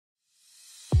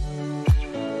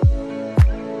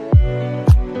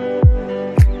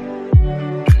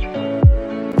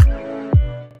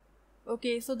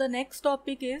Okay, so the next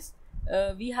topic is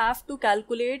we have to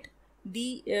calculate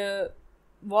the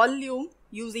volume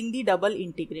using the double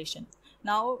integration.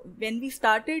 Now, when we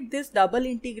started this double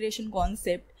integration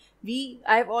concept,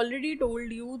 I've already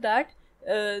told you that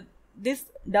this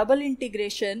double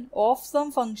integration of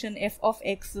some function f of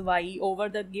x y over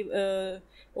the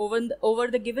over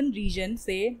the given region,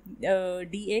 say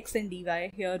dx and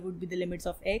dy, here would be the limits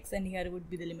of x and here would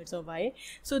be the limits of y.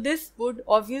 So this would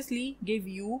obviously give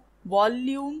you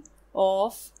volume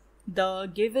of the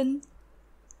given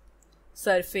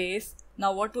surface.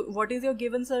 Now what is your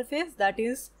given surface? That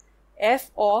is f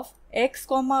of x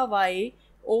comma y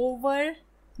over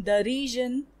the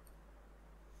region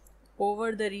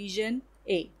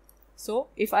A. So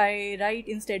if I write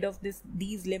instead of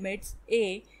these limits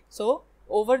A, so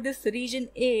over this region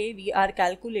A we are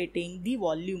calculating the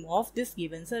volume of this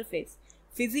given surface.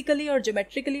 Physically or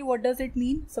geometrically, what does it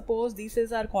mean? Suppose this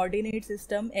is our coordinate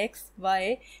system x,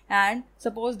 y, and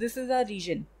suppose this is our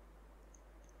region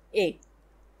A.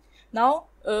 Now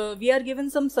we are given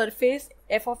some surface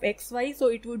f of x, y, so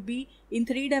it would be in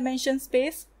 3-dimension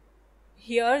space.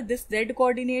 Here this z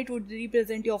coordinate would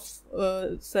represent your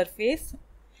surface,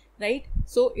 right?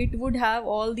 So it would have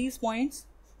all these points.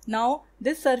 Now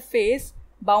this surface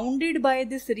bounded by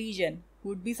this region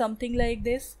would be something like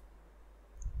this.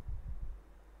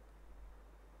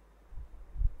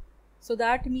 So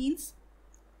that means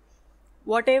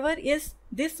whatever is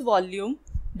this volume,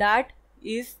 that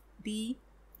is the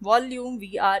volume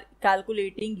we are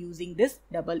calculating using this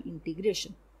double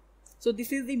integration. So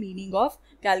this is the meaning of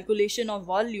calculation of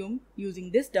volume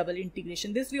using this double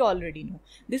integration. This we already know.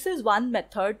 This is one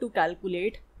method to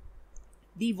calculate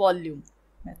the volume,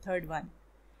 method 1.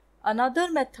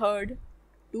 Another method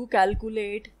to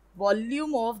calculate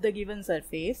volume of the given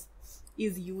surface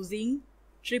is using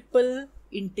triple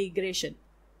integration.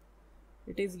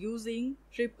 It is using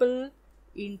triple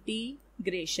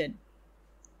integration.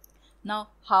 Now,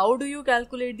 how do you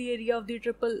calculate the area of the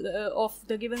of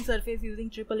the given surface using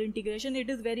triple integration? It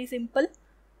is very simple.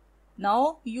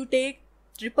 Now, you take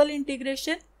triple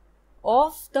integration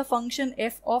of the function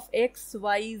f of x,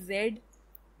 y, z,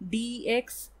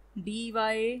 dx,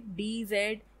 dy,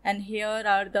 dz, and here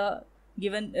are the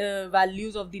given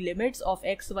values of the limits of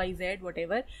x, y, z,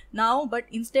 whatever. Now, but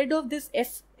instead of this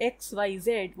f, x, y,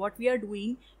 z, what we are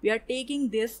doing, we are taking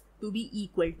this to be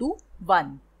equal to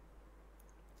 1.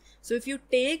 So if you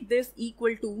take this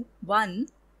equal to 1,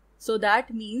 so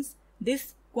that means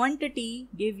this quantity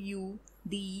give you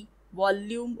the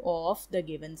volume of the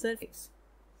given surface,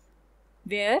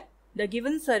 where the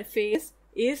given surface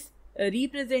is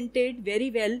represented very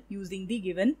well using the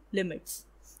given limits.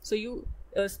 So you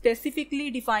specifically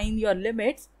define your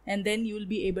limits and then you will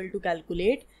be able to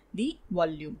calculate the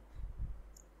volume.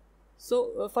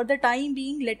 So for the time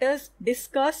being, let us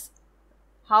discuss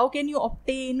how can you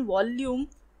obtain volume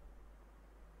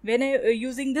when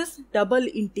using this double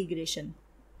integration.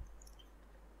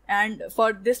 And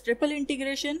for this triple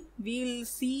integration, we will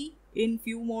see in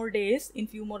few more days, in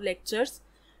few more lectures,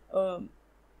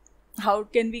 how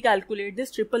can we calculate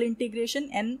this triple integration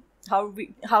and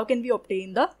how can we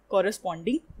obtain the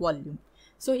corresponding volume.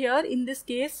 So here in this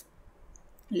case,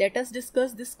 let us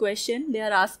discuss this question. They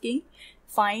are asking,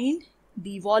 find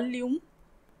the volume.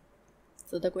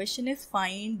 So the question is,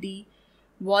 find the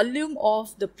volume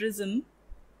of the prism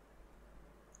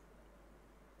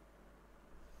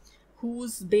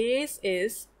whose base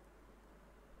is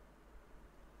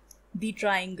the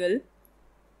triangle,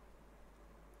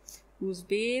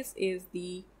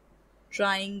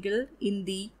 in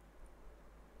the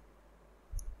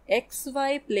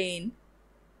xy plane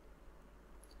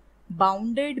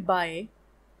bounded by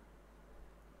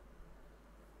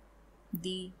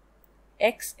the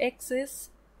x-axis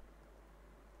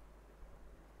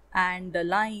and the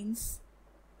lines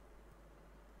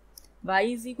y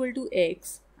is equal to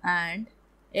x and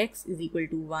x is equal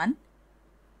to 1,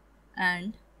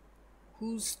 and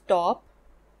whose top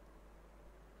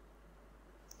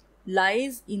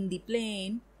lies in the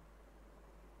plane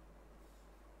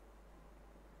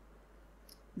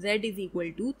z is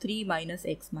equal to 3 minus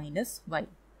x minus y.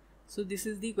 So this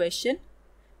is the question.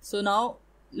 So now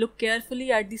look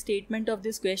carefully at the statement of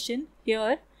this question.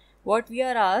 Here what we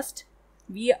are asked,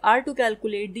 we are to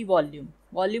calculate the volume.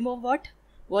 Volume of what?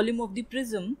 Volume of the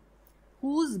prism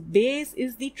whose base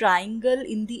is the triangle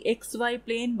in the xy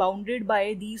plane bounded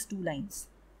by these two lines.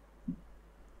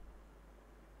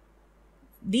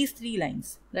 These three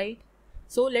lines, right?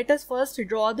 So let us first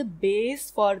draw the base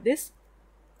for this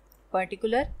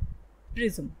particular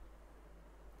prism.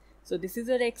 So this is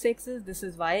your x-axis, this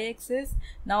is y-axis.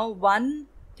 Now one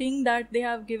thing that they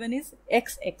have given is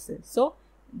x-axis. So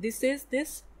this is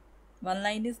this, one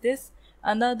line is this,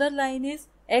 another line is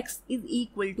x is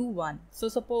equal to 1. So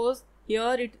suppose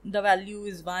here the value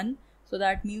is 1, so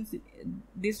that means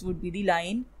this would be the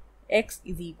line x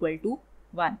is equal to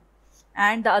 1,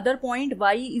 and the other point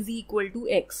y is equal to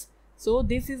x. So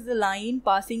this is the line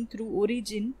passing through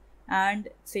origin, and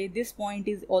say this point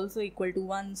is also equal to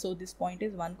 1, so this point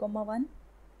is 1, 1.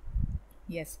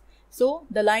 Yes, so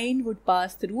the line would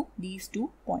pass through these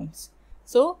 2 points.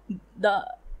 So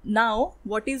now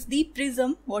what is the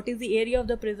prism? What is the area of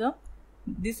the prism?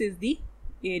 This is the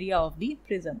area of the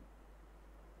prism.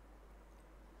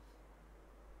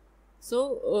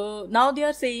 So now they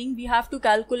are saying we have to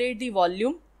calculate the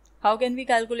volume. How can we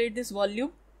calculate this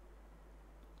volume?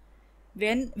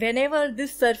 Whenever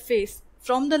this surface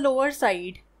from the lower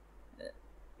side,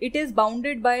 it is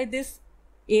bounded by this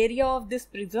area of this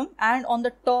prism, and on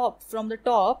the top, from the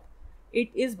top, it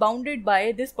is bounded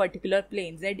by this particular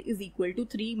plane, z is equal to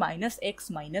 3 minus x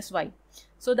minus y.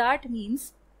 So that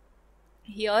means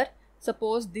here,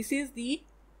 suppose this is the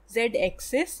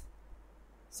z-axis.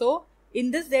 So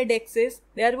in this z-axis,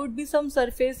 there would be some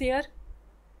surface here,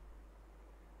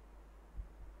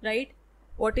 right?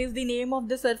 What is the name of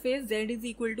the surface? Z is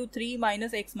equal to 3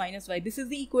 minus x minus y. This is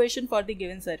the equation for the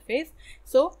given surface.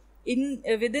 So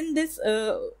within this,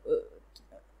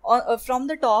 from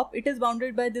the top, it is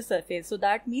bounded by this surface. So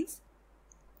that means,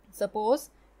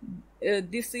 suppose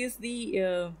this is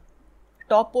the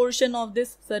top portion of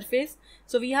this surface.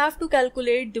 So we have to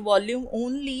calculate the volume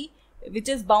only which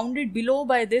is bounded below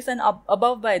by this and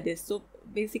above by this. So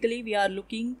basically we are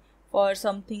looking for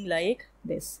something like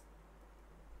this.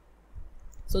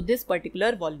 So this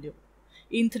particular volume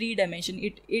in 3 dimension,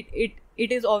 it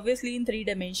is obviously in 3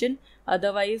 dimension,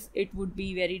 otherwise it would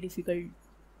be very difficult.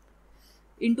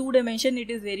 In 2 dimension it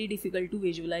is very difficult to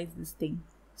visualize this thing.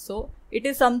 So it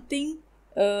is something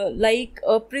like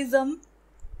a prism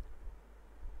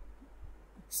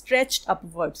stretched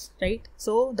upwards, right?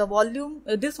 So the volume,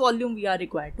 this volume we are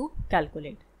required to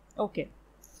calculate. Okay,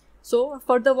 so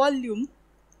for the volume,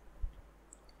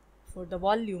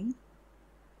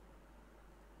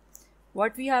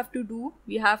 what we have to do,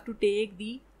 we have to take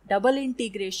the double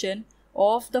integration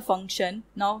of the function.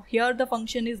 Now here the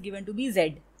function is given to be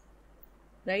z,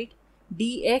 right?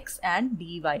 Dx and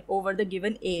dy over the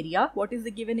given area. What is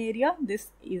the given area? This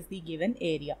is the given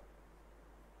area,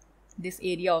 this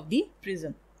area of the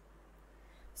prism.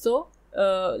 So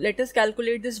let us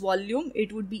calculate this volume.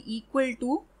 It would be equal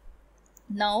to,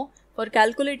 now for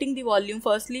calculating the volume,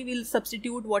 firstly we'll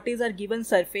substitute what is our given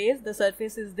surface. The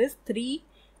surface is this 3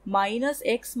 minus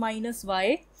x minus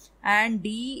y and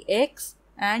dx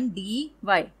and dy.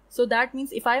 So that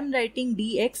means if I am writing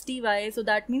dx dy, so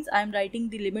that means I am writing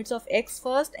the limits of x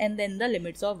first and then the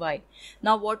limits of y.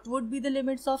 Now what would be the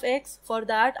limits of x? For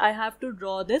that I have to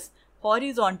draw this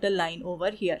horizontal line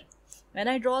over here. When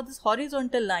I draw this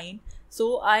horizontal line,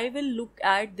 so I will look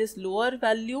at this lower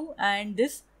value and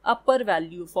this upper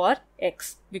value for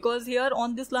x, because here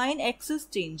on this line x is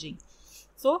changing.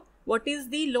 So what is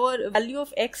the lower value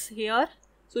of x here?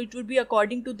 So it would be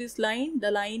according to this line. The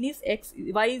line is x,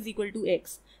 y is equal to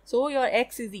x. So your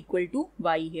x is equal to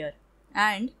y here.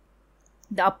 And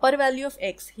the upper value of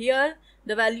x here,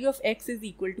 the value of x is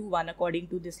equal to 1 according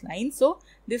to this line. So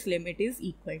this limit is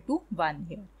equal to 1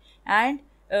 here. And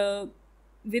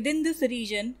within this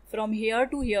region, from here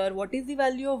to here, what is the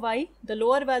value of y? The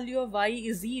lower value of y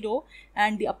is 0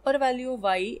 and the upper value of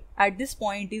y at this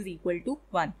point is equal to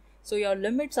 1. So your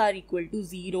limits are equal to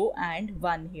 0 and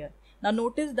 1 here. Now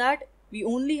notice that we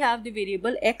only have the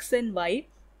variable x and y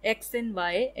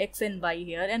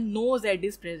here, and no z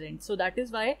is present. So that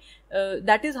is why,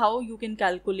 that is how you can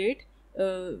calculate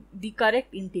the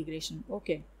correct integration.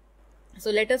 Okay, so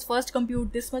let us first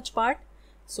compute this much part.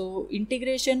 So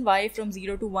integration y from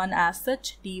 0 to 1 as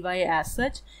such, dy as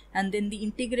such, and then the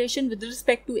integration with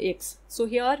respect to x. So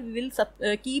here we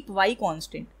will keep y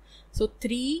constant. So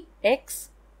 3x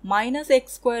minus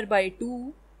x square by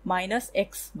 2 minus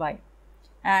xy,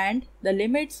 and the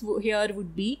limits here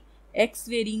would be x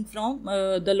varying from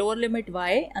the lower limit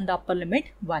y and the upper limit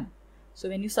 1. So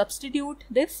when you substitute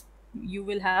this, you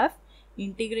will have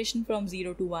integration from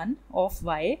 0 to 1 of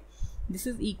y. This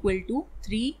is equal to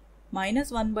 3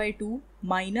 minus 1 by 2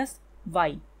 minus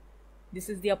y. This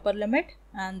is the upper limit,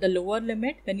 and the lower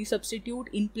limit, when you substitute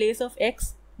in place of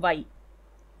x, y.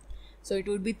 So it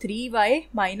would be 3y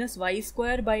minus y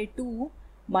square by 2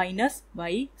 minus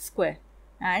y square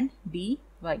and dy.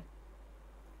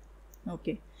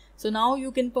 Okay, so now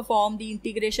you can perform the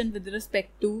integration with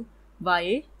respect to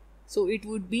y. So it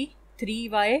would be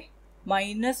 3y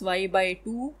minus y by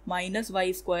 2 minus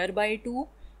y square by 2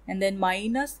 and then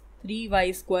minus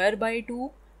 3y square by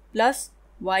 2 plus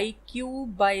y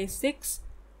cube by 6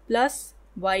 plus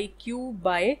y cube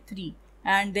by 3,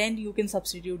 and then you can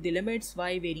substitute the limits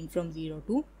y varying from 0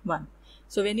 to 1.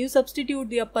 So when you substitute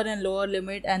the upper and lower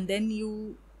limit and then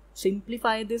you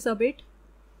simplify this a bit,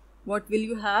 what will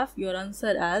you have? Your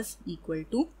answer as equal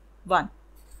to 1.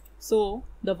 So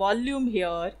the volume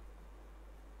here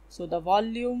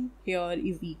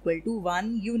is equal to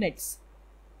 1 units,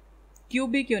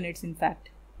 cubic units in fact,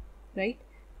 right?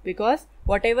 Because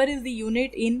whatever is the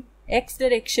unit in x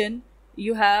direction,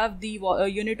 you have the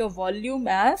unit of volume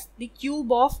as the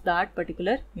cube of that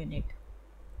particular unit.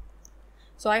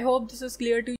 So I hope this is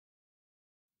clear to you.